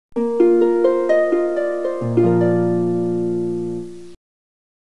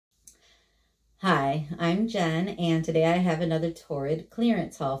I'm Jen, and today I have another Torrid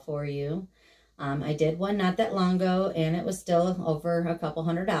clearance haul for you. I did one not that long ago, and it was still over a couple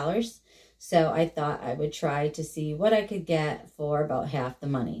 $100. So I thought I would try to see what I could get for about half the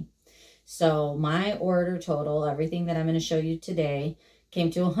money. So my order total, everything that I'm going to show you today, came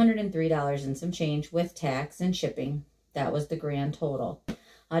to $103 and some change with tax and shipping. That was the grand total.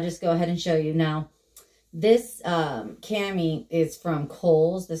 I'll just go ahead and show you now. This cami is from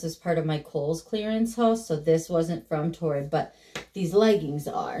Kohl's. This is part of my Kohl's clearance haul, so this wasn't from Torrid, but these leggings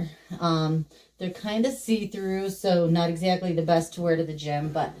are. They're kind of see-through, so not exactly the best to wear to the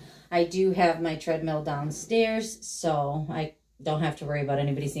gym, but I do have my treadmill downstairs, so I don't have to worry about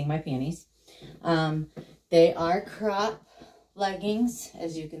anybody seeing my panties. They are crop leggings,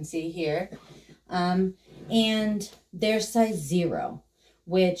 as you can see here, and they're size 0.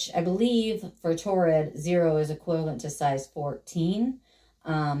 Which I believe for Torrid, 0 is equivalent to size 14.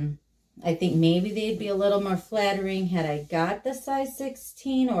 I think maybe they'd be a little more flattering had I got the size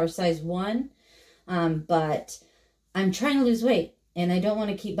 16 or size 1. But I'm trying to lose weight, and I don't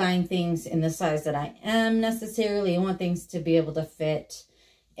want to keep buying things in the size that I am necessarily. I want things to be able to fit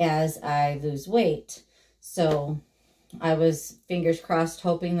as I lose weight. So I was, fingers crossed,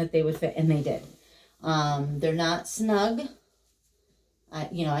 hoping that they would fit, and they did. They're not snug.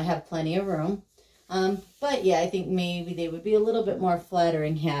 I have plenty of room. But yeah, I think maybe they would be a little bit more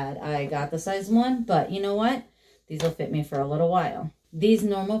flattering had I got the size 1. But you know what? These will fit me for a little while. These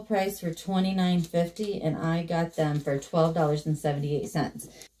normal price were $29.50, and I got them for $12.78.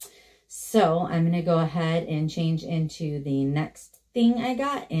 So I'm going to go ahead and change into the next thing I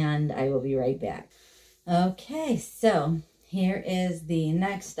got, and I will be right back. Okay, so here is the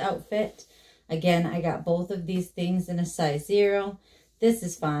next outfit. Again, I got both of these things in a size 0. This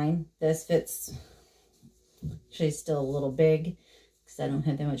is fine. This fits, actually still a little big because I don't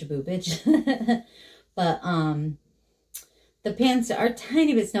have that much boobage. But the pants are a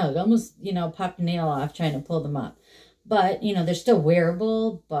tiny bit snug. Almost, popped a nail off trying to pull them up. But, they're still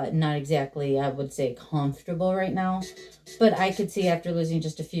wearable, but not exactly, I would say, comfortable right now. But I could see after losing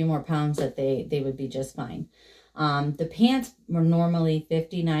just a few more pounds that they would be just fine. The pants were normally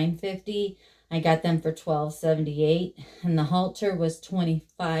 $59.50. I got them for $12.78, and the halter was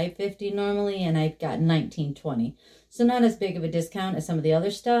 $25.50 normally, and I got $19.20. So not as big of a discount as some of the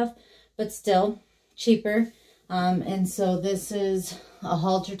other stuff, but still cheaper. And so this is a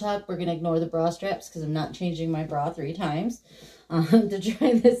halter top. We're going to ignore the bra straps because I'm not changing my bra 3 times to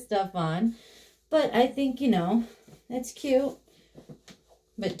try this stuff on. But I think, it's cute,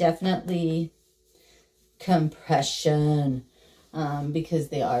 but definitely compression because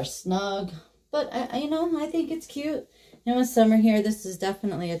they are snug. But, I think it's cute. And with summer here, this is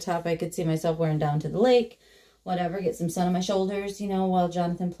definitely a top I could see myself wearing down to the lake. Whatever, get some sun on my shoulders, while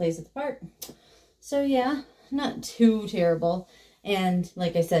Jonathan plays at the park. So, yeah, not too terrible. And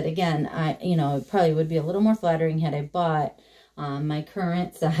like I said, again, it probably would be a little more flattering had I bought my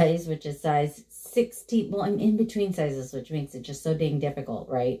current size, which is size 16. Well, I'm in between sizes, which makes it just so dang difficult,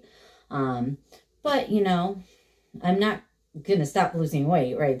 right? But, I'm not going to stop losing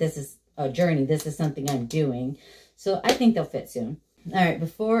weight, right? This is a journey. This is something I'm doing. So I think they'll fit soon. All right,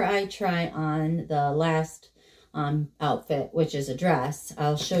 before I try on the last outfit, which is a dress,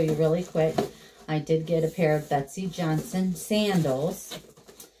 I'll show you really quick. I did get a pair of Betsy Johnson sandals.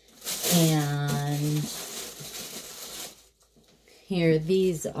 And here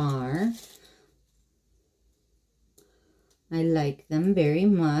these are. I like them very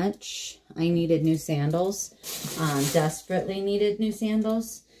much. I needed new sandals. Desperately needed new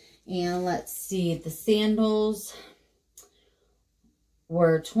sandals. And let's see, the sandals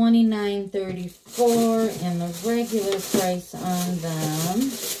were $29.34, and the regular price on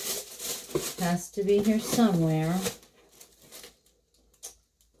them has to be here somewhere,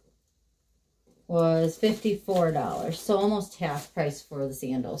 was $54. So almost half price for the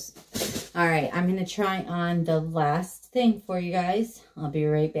sandals. All right, I'm going to try on the last thing for you guys. I'll be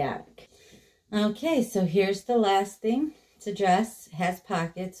right back. Okay, so here's the last thing. It's a dress. It has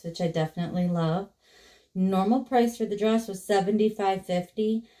pockets, which I definitely love. Normal price for the dress was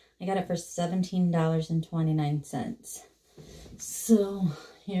 $75.50. I got it for $17.29. So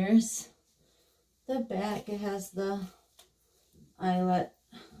here's the back. It has the eyelet,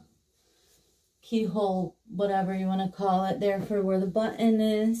 keyhole, whatever you want to call it, there for where the button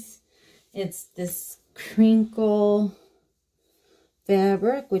is. It's this crinkle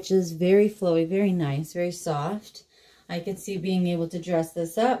fabric, which is very flowy, very nice, very soft. I could see being able to dress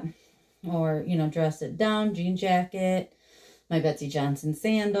this up or, dress it down, jean jacket, my Betsy Johnson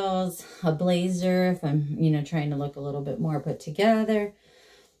sandals, a blazer if I'm, trying to look a little bit more put together.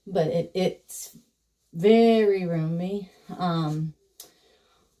 But it's very roomy.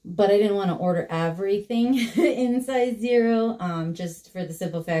 But I didn't want to order everything in size 0, just for the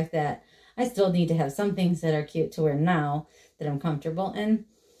simple fact that I still need to have some things that are cute to wear now that I'm comfortable in.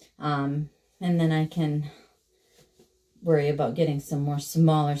 And then I can worry about getting some more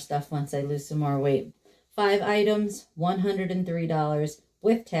smaller stuff once I lose some more weight. 5 items, $103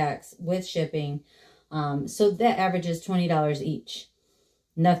 with tax, with shipping. So that averages $20 each.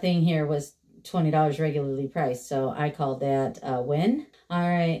 Nothing here was $20 regularly priced, so I called that a win. All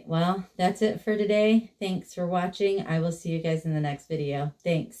right, well, that's it for today. Thanks for watching. I will see you guys in the next video.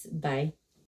 Thanks. Bye.